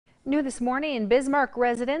New this morning, Bismarck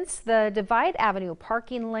residents, the Divide Avenue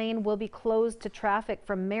parking lane will be closed to traffic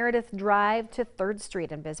from Meredith Drive to 3rd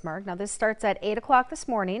Street in Bismarck. Now, this starts at 8 o'clock this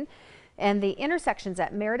morning, and the intersections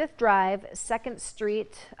at Meredith Drive, 2nd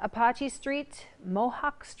Street, Apache Street,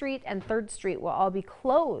 Mohawk Street, and 3rd Street will all be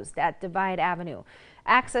closed at Divide Avenue.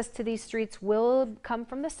 Access to these streets will come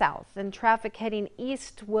from the south, and traffic heading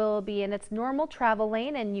east will be in its normal travel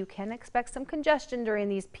lane, and you can expect some congestion during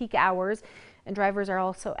these peak hours. And drivers are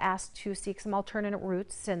also asked to seek some alternate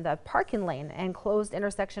routes in the parking lane, and closed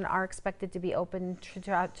intersection are expected to be open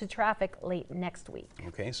to traffic late next week.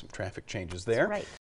 Okay, some traffic changes there. That's right.